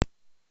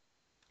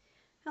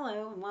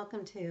Hello and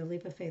welcome to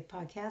Leap of Faith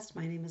podcast.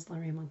 My name is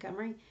Lorraine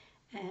Montgomery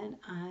and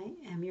I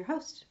am your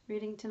host.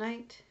 Reading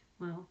tonight,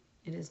 well,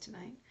 it is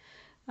tonight,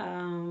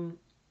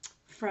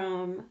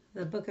 from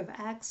the book of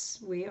Acts.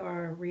 We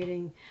are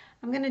reading,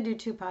 I'm going to do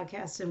two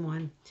podcasts in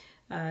one.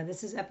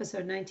 This is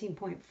episode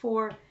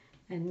 19.4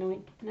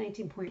 and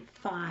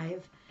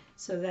 19.5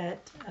 so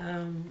that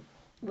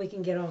we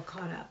can get all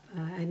caught up.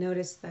 I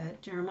noticed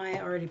that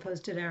Jeremiah already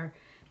posted our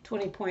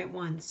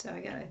 20.1, so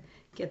I got to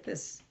get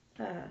this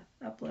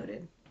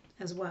uploaded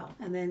as well.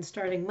 And then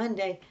starting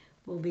Monday,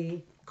 we'll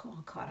be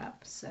all caught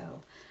up.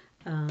 So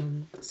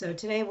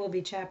today will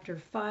be chapter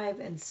 5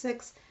 and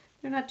 6.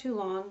 They're not too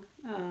long,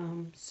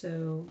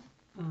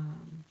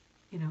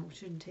 it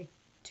shouldn't take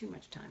too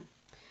much time.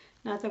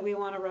 Not that we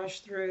want to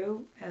rush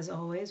through, as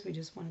always. We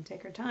just want to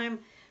take our time,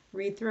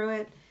 read through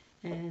it,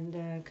 and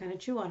kind of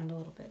chew on it a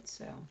little bit.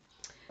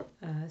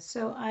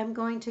 So I'm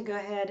going to go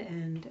ahead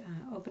and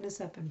open us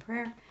up in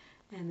prayer,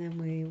 and then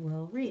we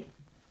will read.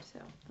 So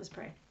let's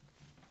pray.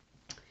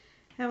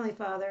 Heavenly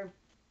Father,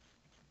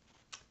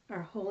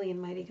 our holy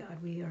and mighty God,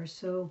 we are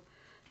so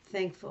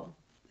thankful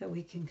that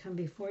we can come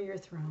before your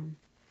throne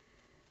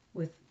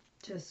with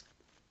just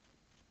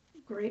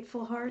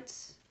grateful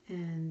hearts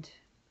and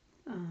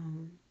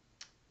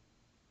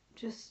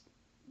just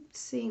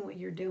seeing what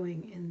you're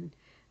doing in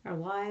our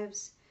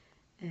lives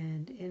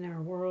and in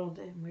our world.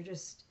 And we're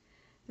just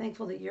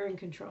thankful that you're in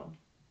control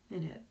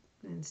in it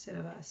instead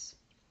of us.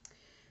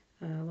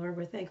 Lord,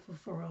 we're thankful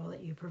for all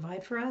that you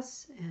provide for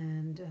us,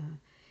 and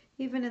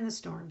even in the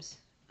storms.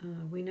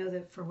 We know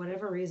that for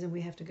whatever reason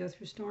we have to go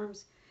through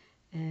storms,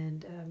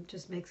 and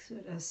just makes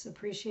us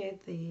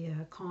appreciate the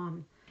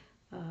calm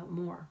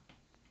more.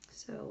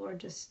 So Lord,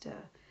 just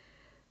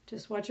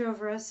watch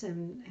over us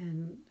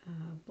and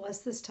bless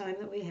this time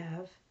that we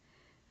have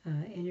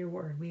in your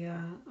word. We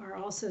are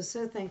also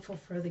so thankful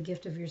for the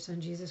gift of your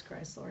Son, Jesus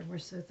Christ, Lord. We're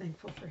so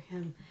thankful for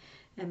him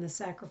and the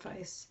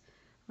sacrifice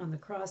on the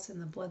cross and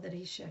the blood that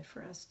he shed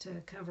for us to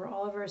cover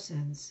all of our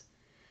sins.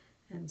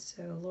 And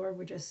so, Lord,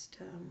 we're just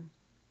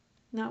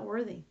not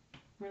worthy.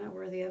 We're not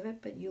worthy of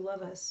it, but you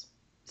love us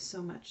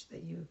so much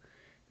that you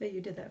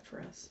did that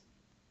for us.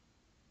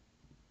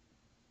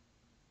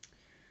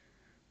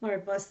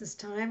 Lord, bless this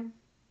time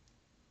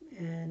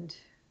and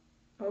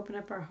open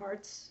up our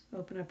hearts,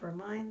 open up our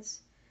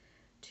minds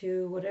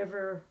to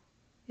whatever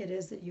it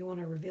is that you want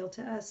to reveal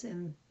to us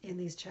in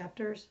these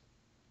chapters.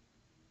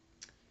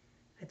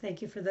 I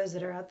thank you for those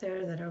that are out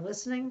there that are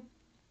listening,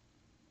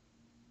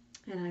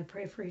 and I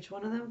pray for each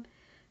one of them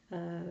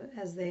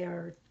as they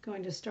are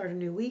going to start a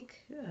new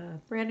week,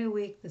 brand new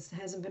week. This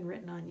hasn't been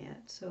written on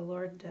yet. So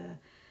Lord,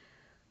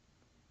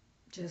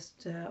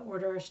 just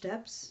order our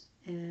steps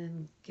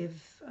and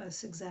give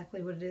us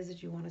exactly what it is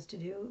that you want us to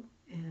do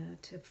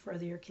to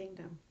further your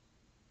kingdom.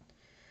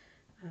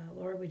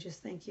 Lord, we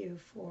just thank you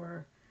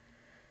for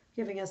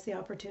giving us the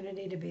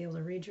opportunity to be able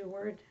to read your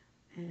word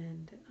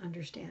and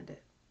understand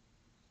it.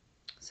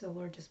 So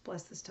Lord, just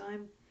bless this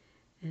time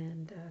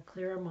and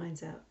clear our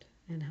minds out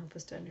and help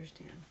us to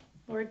understand.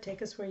 Lord,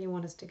 take us where you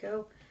want us to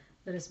go.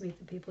 Let us meet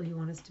the people you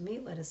want us to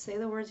meet. Let us say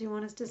the words you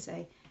want us to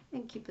say,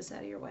 and keep us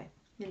out of your way.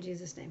 In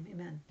Jesus' name,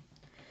 amen.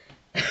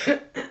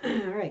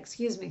 All right,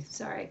 excuse me.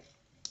 Sorry.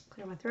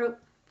 Clear my throat.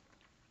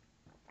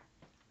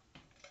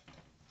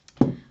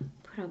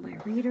 Put on my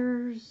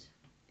readers,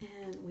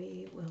 and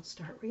we will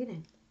start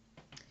reading.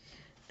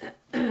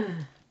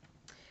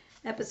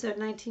 Episode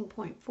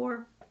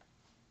 19.4.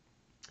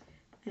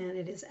 And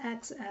it is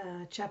Acts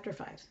chapter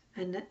 5.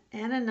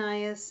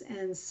 Ananias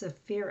and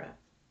Sapphira.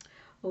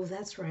 Oh,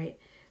 that's right.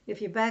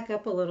 If you back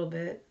up a little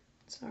bit,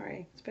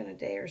 sorry, it's been a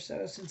day or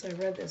so since I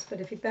read this, but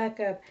if you back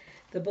up,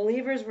 the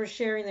believers were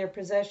sharing their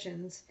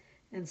possessions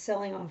and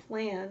selling off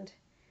land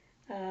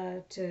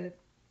so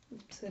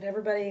that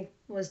everybody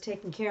was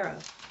taken care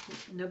of.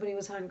 Nobody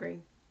was hungry.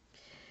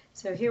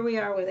 So here we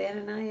are with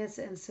Ananias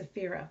and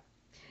Sapphira.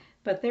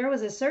 But there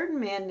was a certain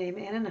man named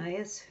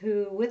Ananias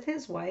who, with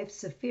his wife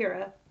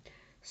Sapphira,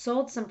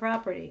 sold some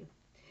property.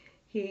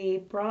 He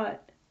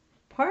brought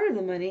part of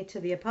the money to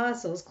the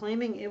apostles,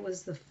 claiming it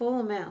was the full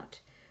amount.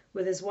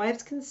 With his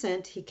wife's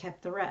consent, he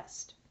kept the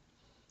rest.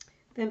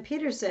 Then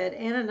Peter said,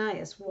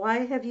 Ananias,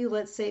 why have you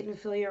let Satan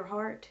fill your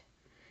heart?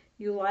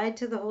 You lied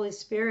to the Holy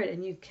Spirit,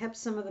 and you kept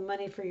some of the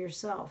money for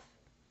yourself.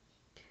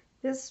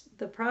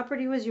 The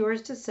property was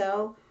yours to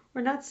sell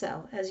or not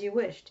sell, as you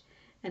wished.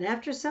 And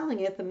after selling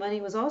it, the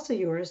money was also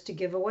yours to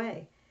give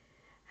away.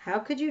 How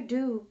could you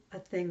do a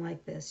thing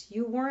like this?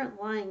 You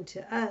weren't lying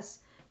to us,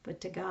 but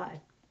to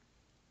God.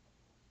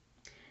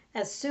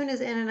 As soon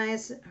as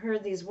Ananias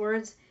heard these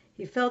words,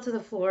 he fell to the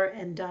floor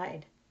and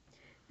died.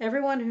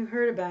 Everyone who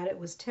heard about it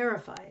was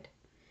terrified.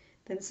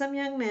 Then some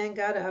young man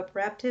got up,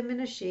 wrapped him in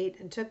a sheet,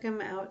 and took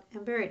him out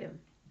and buried him.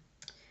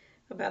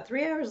 About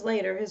 3 hours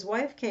later, his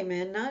wife came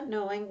in, not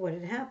knowing what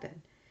had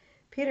happened.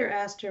 Peter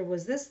asked her,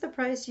 was this the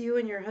price you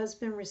and your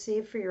husband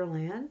received for your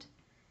land?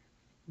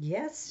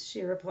 Yes,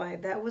 she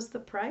replied, that was the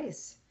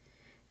price.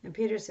 And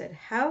Peter said,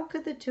 how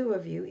could the two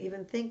of you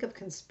even think of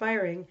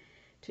conspiring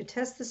to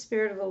test the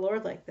Spirit of the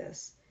Lord like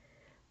this?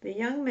 The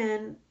young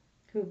men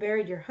who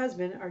buried your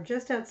husband are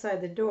just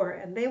outside the door,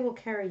 and they will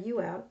carry you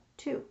out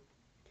too."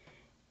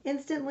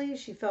 Instantly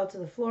she fell to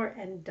the floor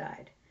and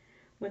died.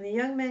 When the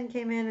young men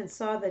came in and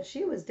saw that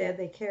she was dead,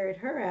 they carried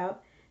her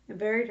out and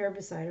buried her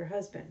beside her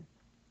husband.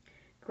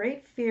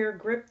 Great fear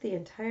gripped the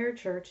entire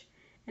church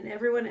and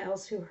everyone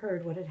else who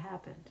heard what had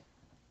happened.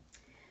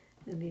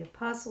 And the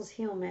apostles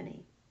heal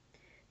many.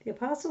 The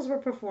apostles were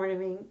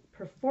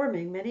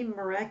performing many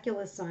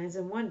miraculous signs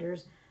and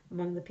wonders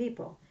among the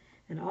people,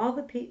 and all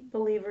the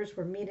believers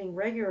were meeting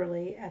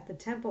regularly at the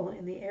temple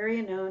in the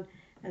area known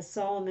as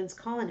Solomon's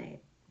Colonnade.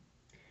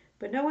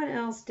 But no one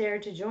else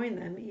dared to join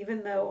them,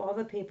 even though all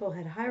the people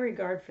had high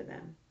regard for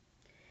them.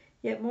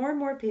 Yet more and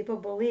more people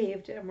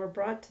believed and were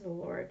brought to the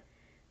Lord,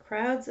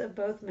 crowds of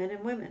both men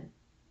and women.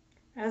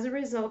 As a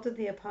result of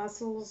the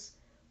apostles'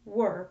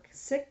 work,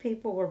 sick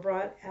people were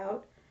brought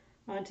out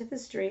onto the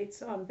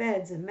streets on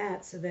beds and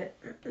mats so that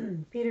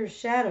Peter's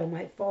shadow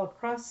might fall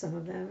across some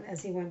of them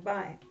as he went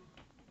by.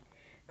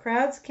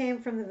 Crowds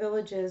came from the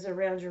villages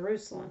around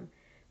Jerusalem,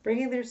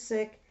 bringing their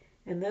sick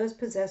and those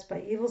possessed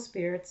by evil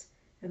spirits,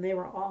 and they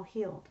were all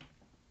healed.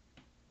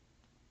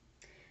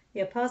 The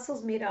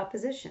apostles meet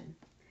opposition.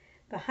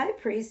 The high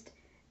priest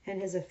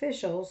and his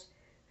officials,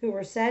 who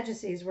were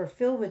Sadducees, were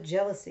filled with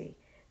jealousy.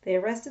 They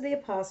arrested the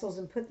apostles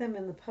and put them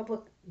in the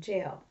public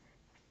jail.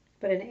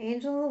 But an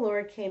angel of the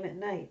Lord came at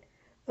night,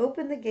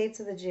 opened the gates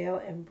of the jail,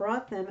 and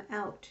brought them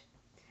out.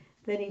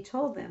 Then he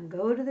told them,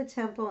 "Go to the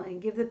temple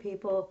and give the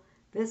people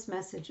this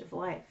message of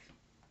life."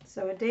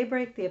 So at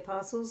daybreak the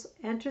apostles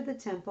entered the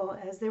temple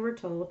as they were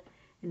told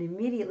and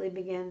immediately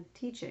began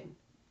teaching.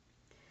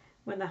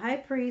 When the high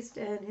priest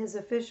and his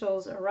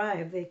officials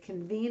arrived, they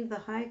convened the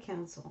high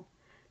council,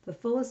 the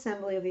full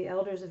assembly of the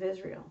elders of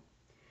Israel.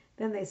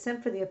 Then they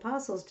sent for the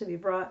apostles to be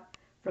brought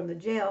from the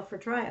jail for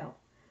trial.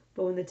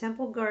 But when the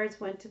temple guards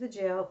went to the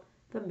jail,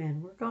 the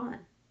men were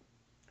gone.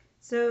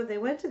 So they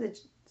returned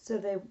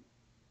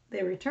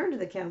to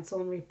the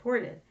council and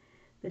reported,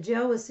 "The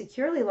jail was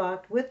securely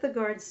locked with the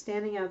guards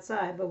standing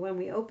outside, but when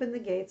we opened the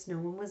gates, no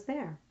one was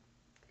there."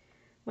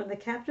 When the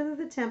captain of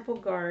the temple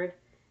guard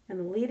and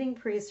the leading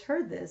priests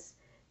heard this,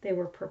 they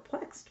were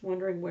perplexed,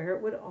 wondering where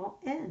it would all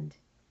end.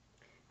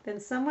 Then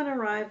someone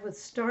arrived with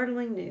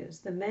startling news.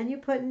 "The men you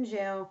put in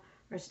jail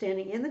are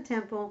standing in the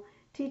temple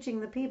teaching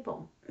the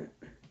people."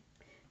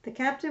 The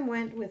captain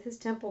went with his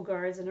temple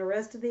guards and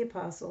arrested the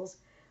apostles,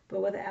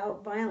 but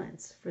without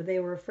violence, for they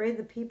were afraid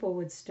the people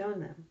would stone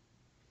them.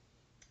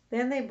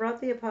 Then they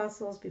brought the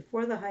apostles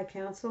before the high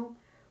council,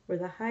 where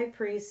the high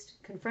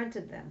priest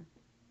confronted them.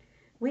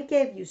 "We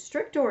gave you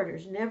strict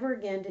orders never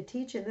again to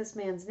teach in this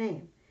man's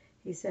name,"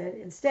 he said.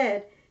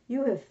 "Instead,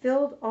 you have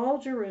filled all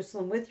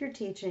Jerusalem with your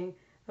teaching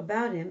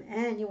about him,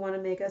 and you want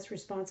to make us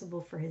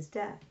responsible for his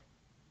death."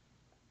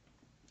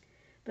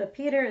 But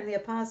Peter and the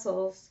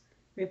apostles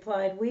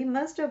replied, "We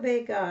must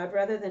obey God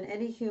rather than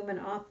any human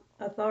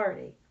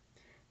authority.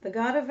 The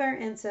God of our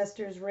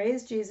ancestors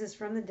raised Jesus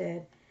from the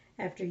dead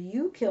after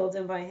you killed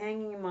him by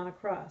hanging him on a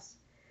cross.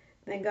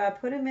 Then God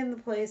put him in the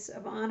place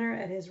of honor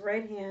at his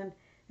right hand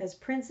as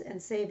Prince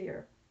and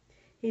Savior.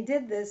 He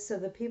did this so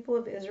the people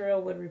of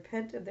Israel would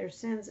repent of their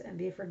sins and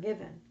be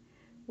forgiven.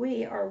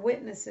 We are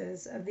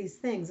witnesses of these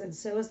things, and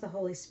so is the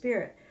Holy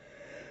Spirit,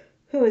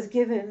 who is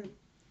given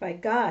by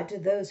God to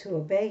those who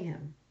obey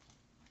him."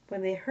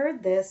 When they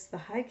heard this, the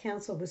high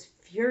council was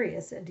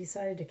furious and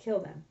decided to kill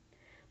them.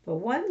 But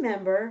one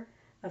member,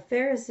 a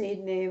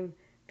Pharisee named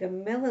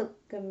Gamaliel,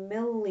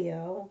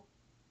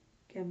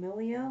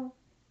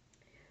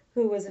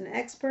 who was an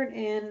expert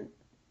in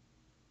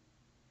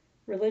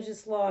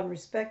religious law and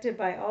respected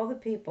by all the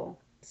people,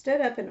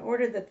 stood up and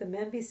ordered that the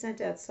men be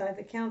sent outside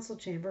the council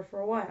chamber for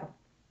a while.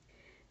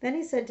 Then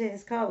he said to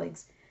his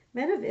colleagues,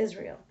 "Men of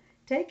Israel,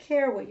 take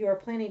care what you are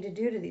planning to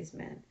do to these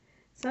men.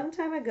 Some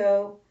time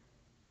ago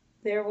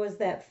there was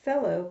that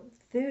fellow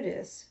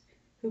Theudas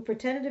who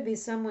pretended to be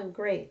someone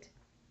great.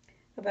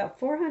 About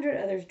 400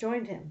 others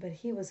joined him, but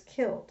he was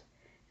killed,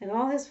 and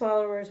all his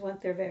followers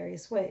went their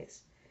various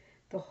ways.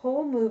 The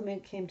whole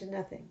movement came to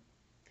nothing.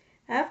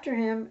 After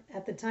him,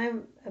 at the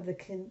time of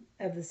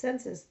the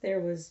census, there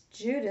was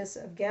Judas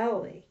of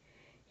Galilee.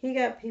 He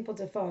got people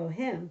to follow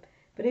him,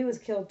 but he was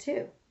killed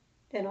too,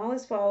 and all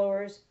his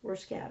followers were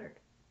scattered.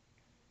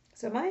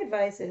 So my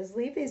advice is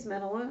leave these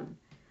men alone.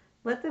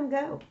 Let them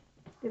go.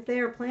 If they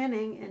are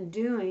planning and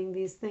doing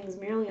these things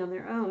merely on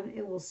their own,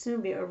 it will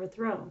soon be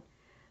overthrown.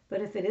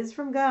 But if it is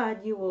from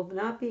God, you will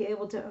not be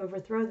able to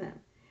overthrow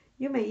them.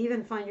 You may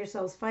even find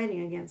yourselves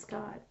fighting against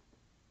God."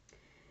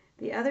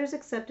 The others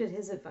accepted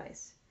his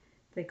advice.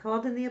 They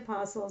called in the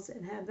apostles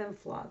and had them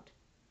flogged.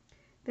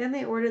 Then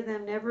they ordered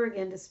them never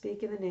again to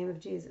speak in the name of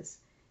Jesus,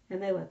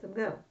 and they let them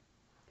go.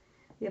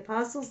 The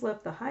apostles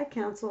left the high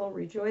council,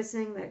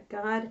 rejoicing that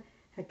God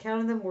had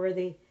counted them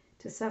worthy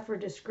to suffer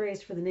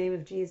disgrace for the name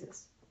of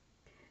Jesus.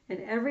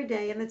 And every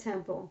day in the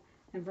temple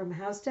and from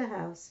house to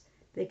house,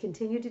 they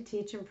continued to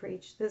teach and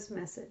preach this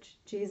message: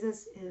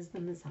 Jesus is the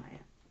Messiah.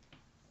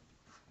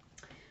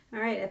 All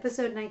right,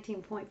 episode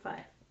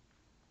 19.5.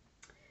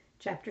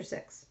 Chapter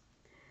 6.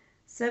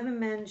 7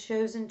 men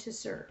chosen to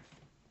serve.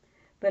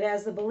 But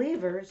as the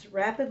believers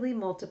rapidly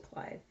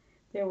multiplied,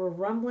 there were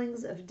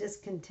rumblings of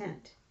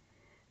discontent.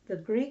 The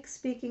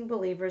Greek-speaking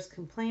believers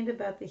complained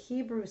about the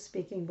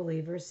Hebrew-speaking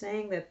believers,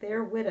 saying that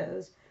their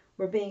widows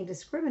were being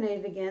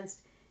discriminated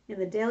against in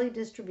the daily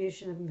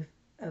distribution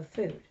of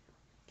food.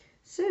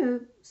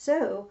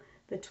 So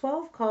the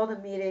 12 called a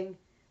meeting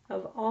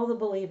of all the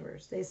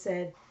believers. They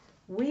said,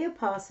 "We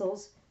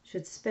apostles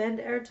should spend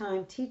our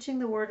time teaching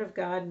the Word of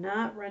God,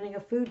 not running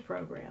a food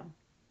program.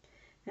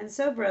 And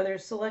so,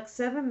 brothers, select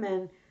 7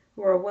 men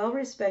who are well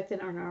respected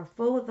and are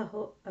full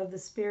of the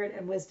Spirit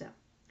and wisdom.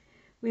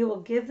 We will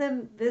give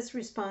them this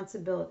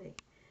responsibility.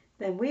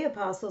 Then we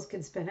apostles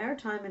can spend our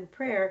time in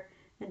prayer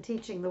and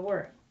teaching the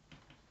Word."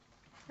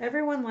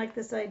 Everyone liked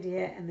this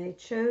idea, and they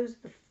chose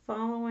the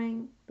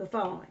following.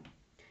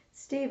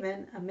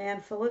 Stephen, a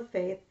man full of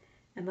faith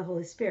and the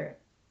Holy Spirit.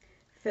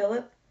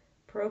 Philip,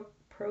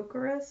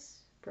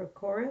 Prochorus,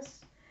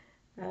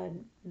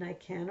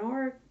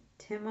 Nicanor,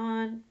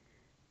 Timon,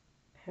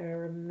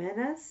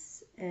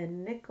 Parmenas,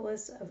 and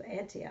Nicholas of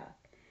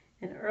Antioch,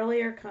 an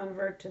earlier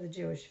convert to the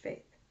Jewish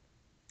faith.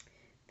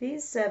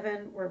 These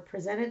 7 were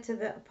presented to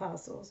the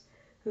apostles,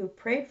 who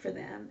prayed for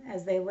them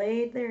as they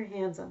laid their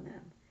hands on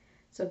them.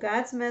 So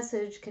God's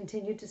message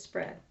continued to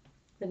spread.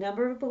 The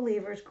number of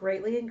believers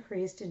greatly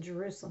increased in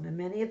Jerusalem, and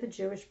many of the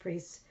Jewish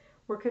priests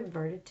were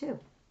converted too.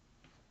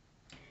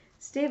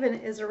 Stephen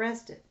is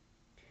arrested.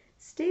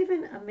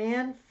 Stephen, a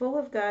man full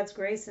of God's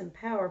grace and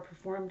power,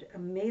 performed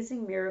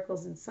amazing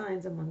miracles and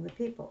signs among the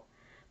people.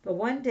 But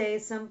one day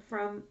some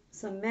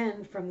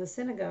men from the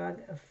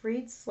synagogue of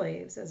freed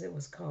slaves, as it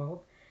was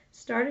called,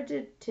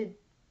 started to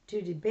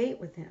debate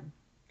with him.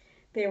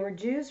 They were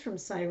Jews from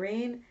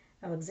Cyrene,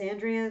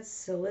 Alexandria,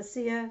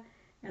 Cilicia,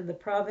 and the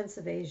province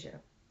of Asia.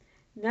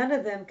 None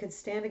of them could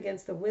stand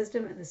against the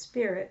wisdom and the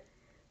spirit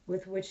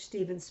with which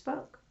Stephen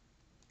spoke.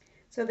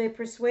 So they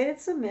persuaded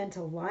some men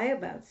to lie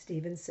about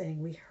Stephen,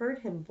 saying, "We heard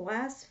him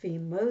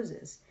blaspheme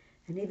Moses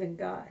and even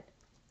God."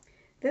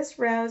 This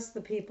roused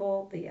the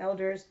people, the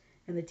elders,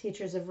 and the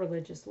teachers of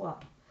religious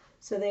law.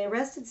 So they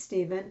arrested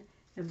Stephen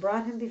and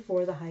brought him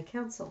before the high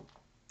council.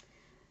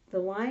 The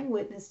lying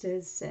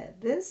witnesses said,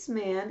 "This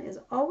man is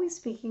always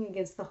speaking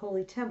against the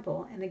holy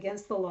temple and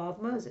against the law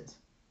of Moses.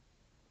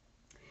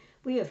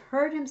 We have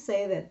heard him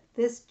say that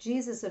this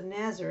Jesus of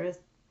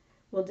Nazareth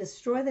will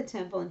destroy the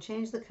temple and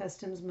change the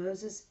customs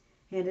Moses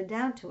handed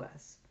down to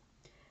us."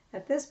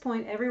 At this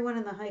point, everyone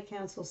in the high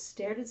council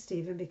stared at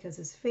Stephen because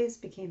his face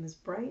became as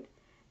bright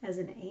as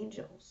an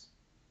angel's.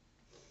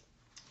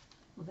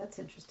 Well, that's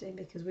interesting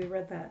because we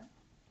read that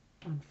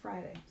on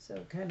Friday, so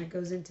it kind of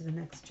goes into the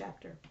next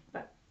chapter.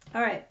 But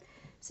all right,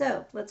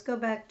 so let's go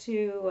back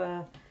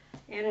to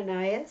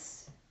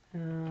Ananias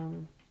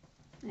and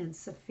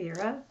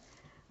Sapphira.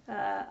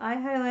 I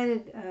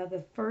highlighted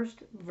the first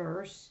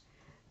verse,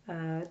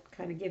 kind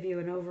of give you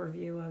an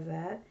overview of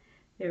that.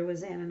 There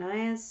was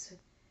Ananias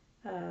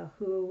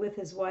who, with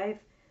his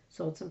wife,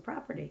 sold some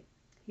property.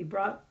 He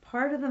brought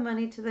part of the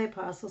money to the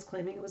apostles,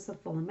 claiming it was the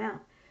full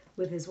amount.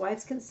 With his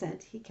wife's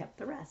consent, he kept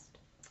the rest.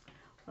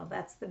 Well,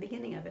 that's the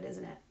beginning of it,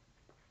 isn't it?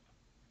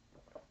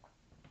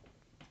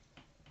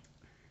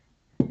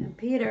 And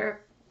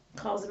Peter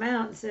calls him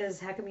out and says,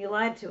 "How come you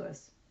lied to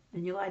us?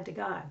 And you lied to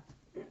God?"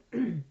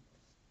 And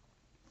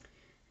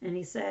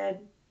he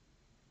said,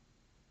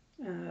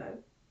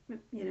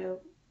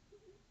 "You're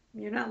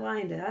not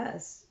lying to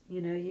us.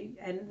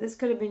 And this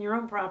could have been your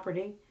own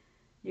property.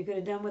 You could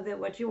have done with it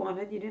what you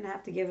wanted. You didn't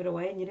have to give it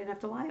away, and you didn't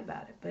have to lie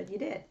about it, but you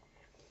did."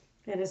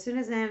 And as soon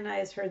as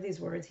Ananias heard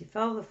these words, he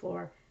fell to the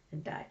floor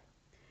and died.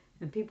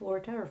 And people were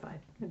terrified.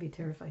 I'd be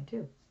terrified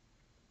too.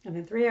 And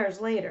then 3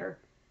 hours later,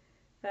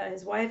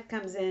 his wife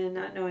comes in,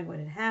 not knowing what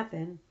had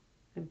happened.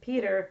 And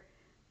Peter,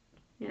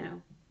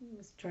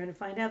 was trying to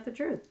find out the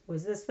truth.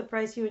 "Was this the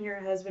price you and your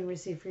husband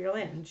received for your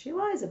land?" And she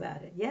lies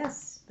about it.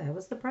 "Yes, that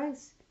was the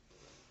price."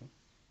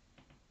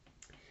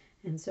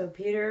 And so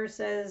Peter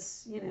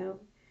says,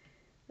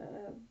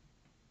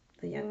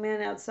 the young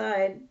men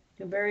outside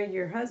who buried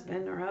your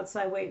husband are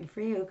outside waiting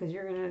for you because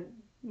you're gonna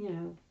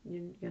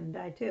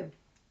die too.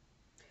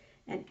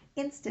 And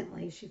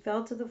instantly she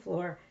fell to the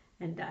floor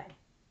and died.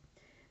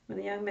 When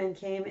the young men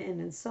came in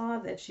and saw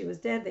that she was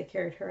dead, they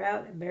carried her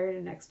out and buried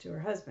her next to her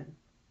husband.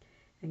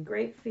 And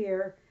great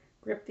fear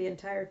gripped the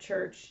entire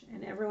church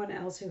and everyone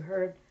else who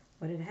heard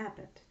what had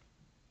happened.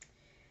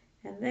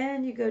 And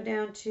then you go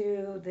down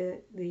to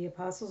the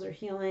apostles are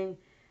healing.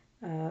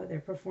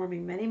 They're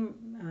performing many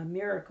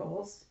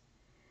miracles.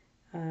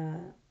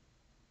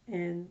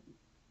 And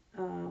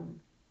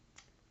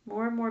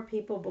more and more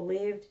people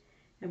believed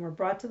and were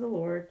brought to the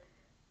Lord.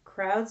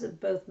 Crowds of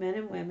both men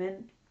and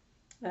women.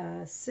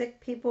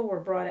 Sick people were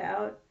brought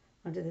out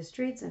onto the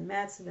streets and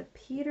mats so that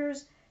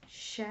Peter's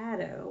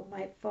shadow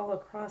might fall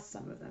across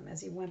some of them as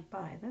he went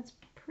by. That's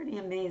pretty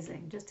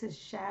amazing. Just his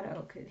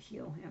shadow could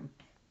heal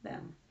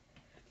them.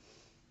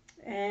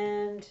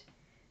 And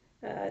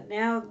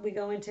now we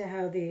go into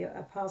how the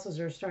apostles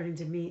are starting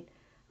to meet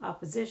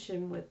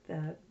opposition with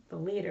the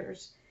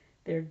leaders.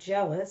 They're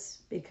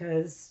jealous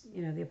because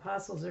the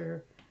apostles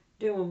are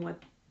doing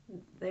what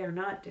they are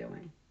not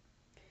doing.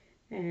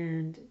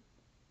 And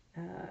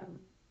um,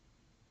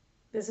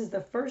 this is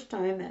the first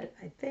time that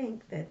I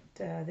think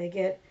that they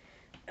get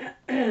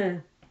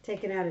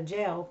taken out of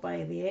jail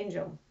by the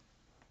angel.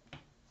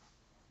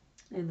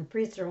 And the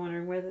priests are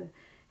wondering where the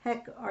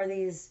heck are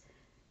these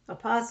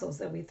apostles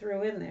that we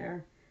threw in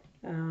there?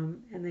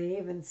 And they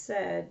even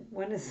said,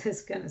 when is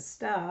this going to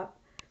stop?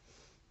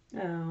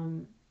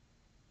 Um,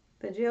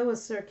 the jail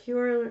was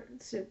secure.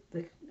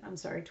 I'm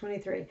sorry,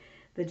 23.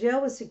 The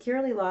jail was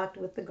securely locked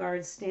with the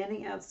guards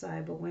standing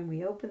outside, but when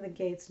we opened the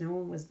gates, no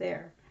one was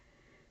there.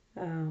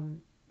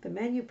 The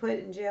men you put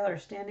in jail are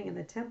standing in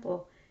the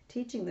temple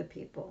teaching the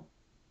people.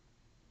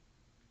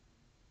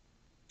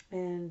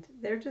 And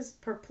they're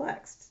just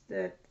perplexed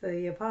that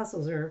the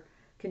apostles are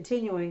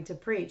continuing to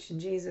preach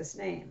in Jesus'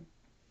 name.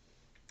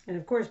 And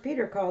of course,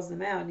 Peter calls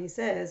them out and he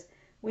says,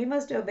 "We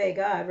must obey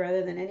God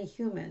rather than any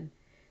human.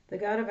 The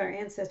God of our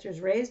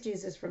ancestors raised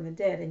Jesus from the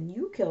dead, and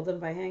you killed him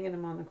by hanging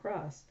him on the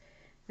cross.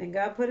 Then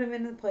God put him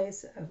in the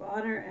place of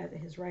honor at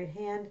his right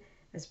hand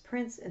as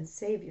Prince and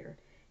Savior.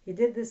 He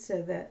did this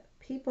so that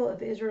people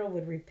of Israel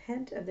would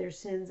repent of their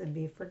sins and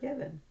be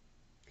forgiven.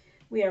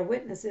 We are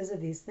witnesses of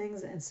these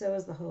things, and so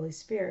is the Holy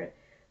Spirit,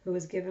 who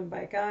is given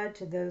by God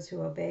to those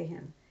who obey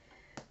him."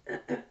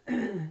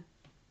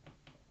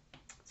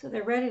 So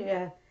they're ready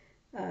to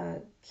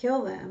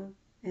kill them.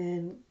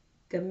 And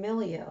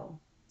Gamaliel,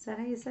 is that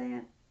how you say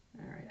it?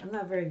 All right, I'm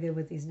not very good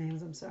with these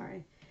names, I'm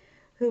sorry.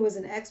 Who was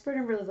an expert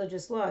in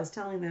religious law, is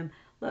telling them,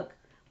 look,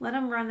 let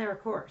them run their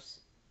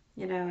course.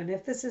 And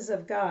if this is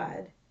of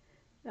God,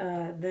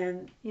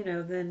 then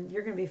you're going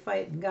to be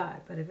fighting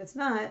God. But if it's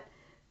not,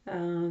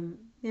 then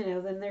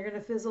they're going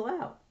to fizzle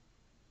out.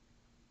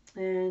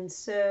 And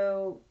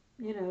so,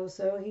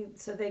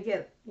 so they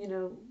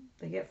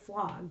get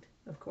flogged,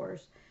 of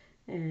course,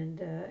 and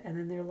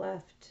then they're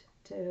left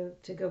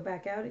to go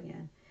back out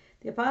again.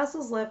 The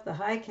apostles left the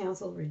high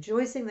council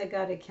rejoicing that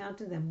God had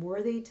counted them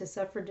worthy to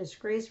suffer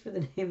disgrace for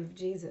the name of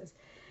Jesus.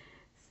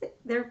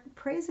 They're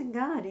praising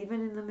God even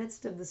in the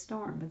midst of the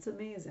storm. It's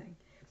amazing.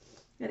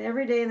 And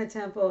every day in the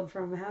temple and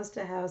from house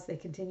to house, they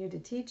continued to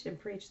teach and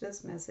preach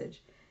this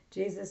message: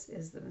 Jesus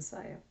is the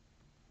Messiah.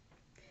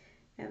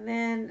 And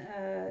then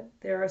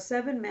there are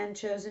 7 men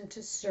chosen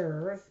to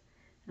serve,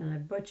 and I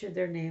butchered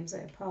their names, I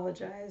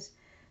apologize,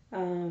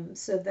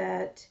 so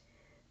that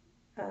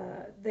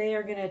they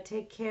are going to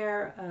take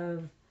care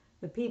of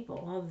the people,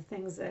 all the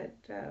things that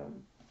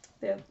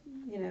the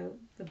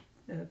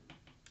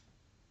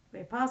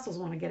apostles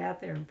want to get out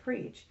there and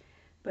preach,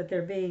 but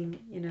they're being,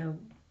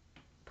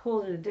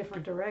 pulled in a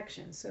different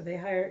direction. So they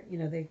hire,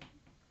 they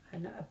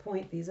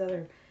appoint these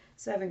other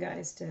 7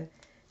 guys to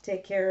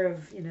take care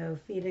of,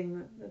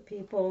 feeding the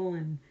people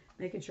and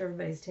making sure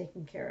everybody's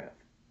taken care of.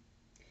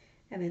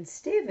 And then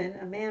Stephen,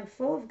 a man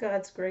full of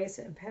God's grace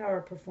and power,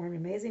 performed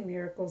amazing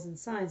miracles and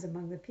signs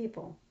among the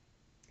people.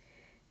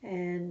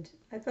 And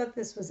I thought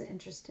this was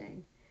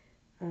interesting.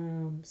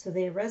 So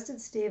they arrested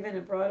Stephen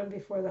and brought him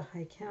before the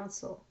high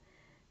council.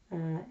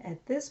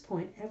 At this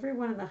point,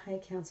 everyone in the high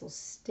council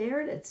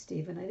stared at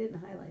Stephen. I didn't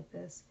highlight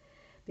this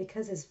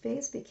because his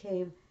face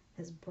became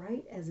as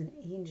bright as an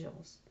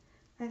angel's.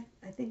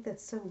 I think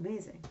that's so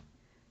amazing.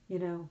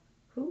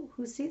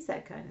 Who sees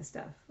that kind of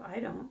stuff?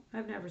 I don't.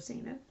 I've never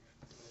seen it.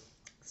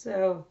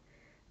 So,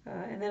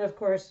 and then of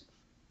course,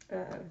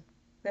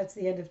 that's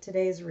the end of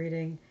today's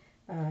reading.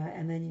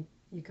 And then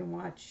you can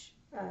watch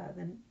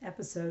the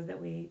episode that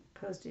we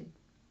posted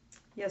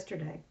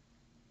yesterday.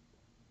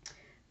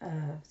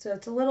 So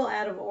it's a little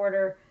out of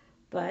order,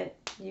 but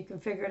you can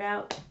figure it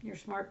out. You're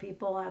smart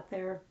people out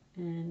there,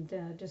 and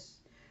just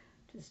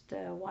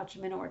watch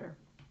them in order.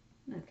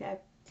 Okay.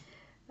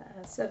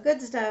 So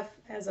good stuff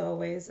as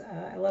always.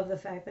 I love the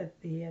fact that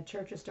the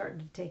church is starting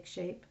to take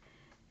shape,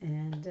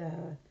 and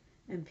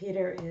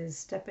Peter is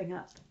stepping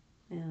up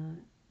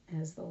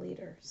as the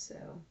leader. So,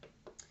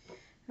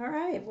 all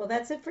right. Well,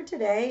 that's it for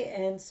today.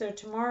 And so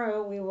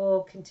tomorrow we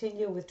will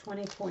continue with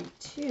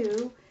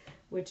 20.2,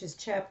 which is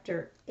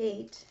chapter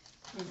 8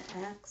 in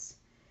Acts.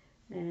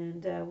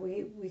 And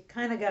we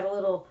kind of got a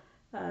little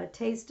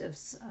taste of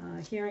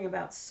hearing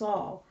about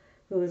Saul,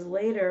 who is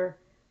later,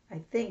 I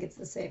think it's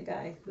the same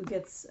guy, who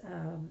gets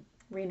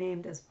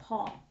renamed as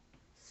Paul.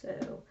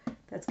 So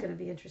that's going to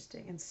be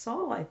interesting. And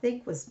Saul, I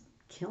think, was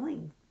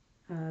killing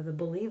the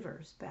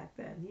believers back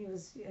then.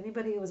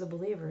 Anybody who was a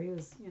believer, he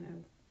was,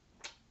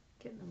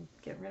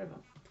 getting rid of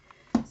them.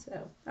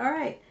 So, all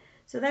right.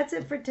 So that's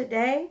it for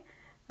today.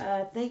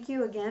 Thank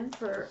you again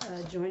for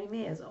joining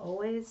me as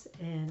always.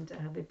 And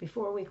but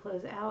before we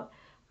close out,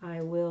 I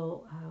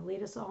will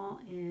lead us all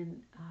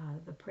in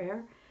the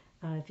prayer.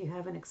 If you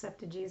haven't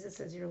accepted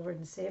Jesus as your Lord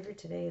and Savior,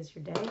 today is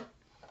your day.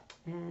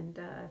 And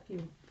if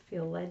you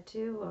feel led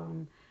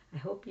to, I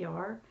hope you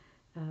are,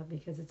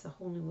 because it's a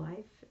whole new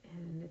life,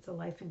 and it's a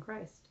life in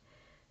Christ.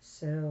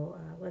 So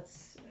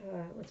let's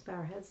bow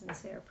our heads and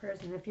say our prayers.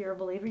 And if you're a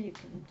believer, you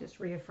can just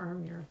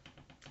reaffirm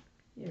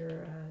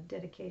your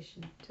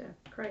dedication to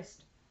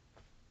Christ.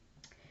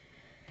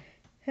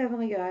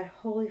 Heavenly God,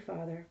 Holy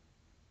Father,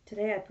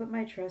 today I put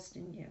my trust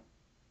in you.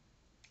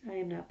 I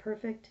am not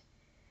perfect,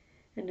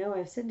 and know I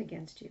have sinned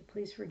against you.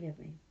 Please forgive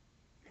me.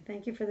 I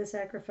thank you for the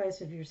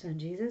sacrifice of your Son,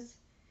 Jesus.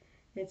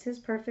 It's his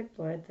perfect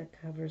blood that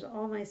covers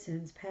all my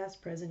sins,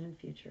 past, present, and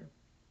future.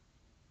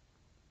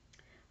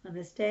 On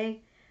this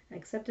day, I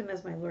accept him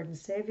as my Lord and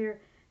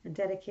Savior and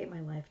dedicate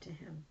my life to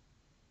him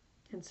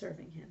and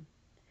serving him.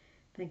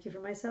 Thank you for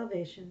my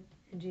salvation.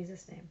 In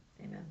Jesus' name,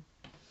 amen.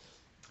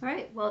 All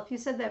right, well, if you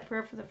said that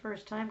prayer for the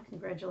first time,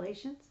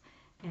 congratulations,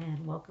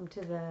 and welcome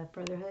to the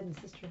brotherhood and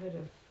sisterhood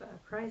of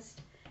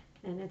Christ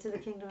and into the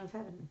kingdom of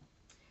heaven.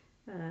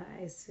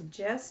 I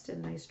suggest,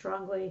 and I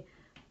strongly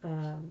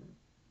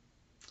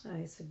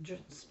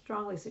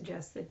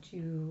suggest that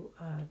you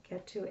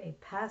get to a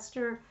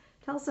pastor.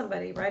 Tell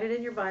somebody, write it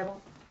in your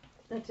Bible,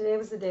 that today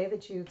was the day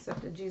that you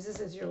accepted Jesus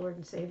as your Lord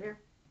and Savior.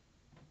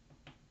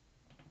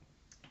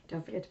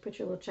 Don't forget to put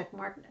your little check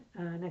mark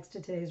next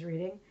to today's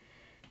reading.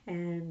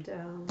 And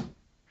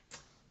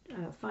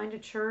find a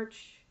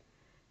church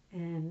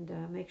and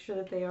make sure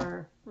that they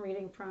are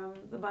reading from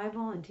the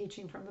Bible and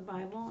teaching from the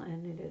Bible,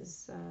 and it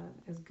is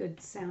good,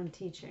 sound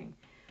teaching.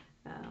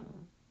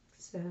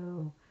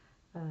 So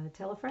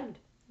tell a friend.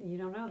 You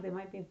don't know, they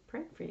might be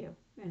praying for you,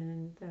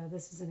 and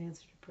this is an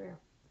answer to prayer.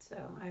 So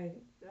I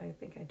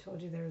think I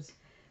told you there's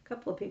a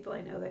couple of people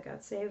I know that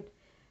got saved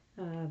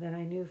that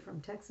I knew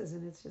from Texas,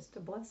 and it's just a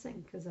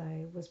blessing because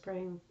I was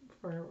praying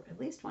for at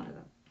least one of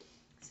them.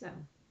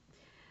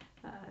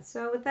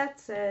 So with that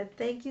said,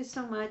 thank you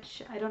so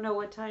much. I don't know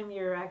what time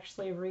you're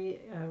actually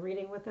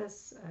reading with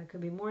us. It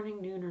could be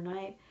morning, noon, or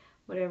night,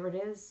 whatever it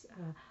is.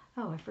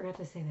 I forgot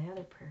to say the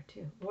other prayer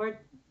too. Lord,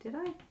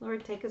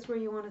 Lord, take us where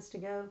you want us to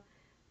go.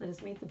 Let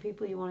us meet the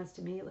people you want us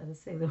to meet. Let us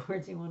say the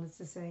words you want us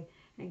to say,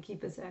 and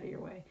keep us out of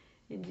your way.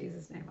 In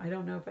Jesus' name. I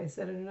don't know if I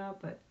said it or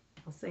not, but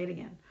I'll say it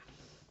again.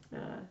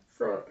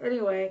 So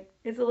anyway,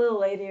 it's a little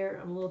late here.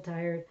 I'm a little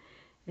tired,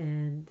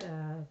 and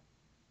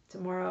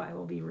tomorrow I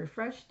will be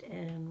refreshed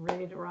and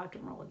ready to rock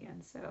and roll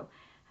again. So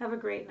have a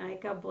great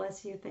night. God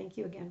bless you. Thank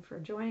you again for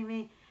joining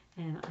me,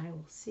 and I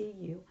will see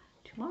you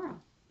tomorrow.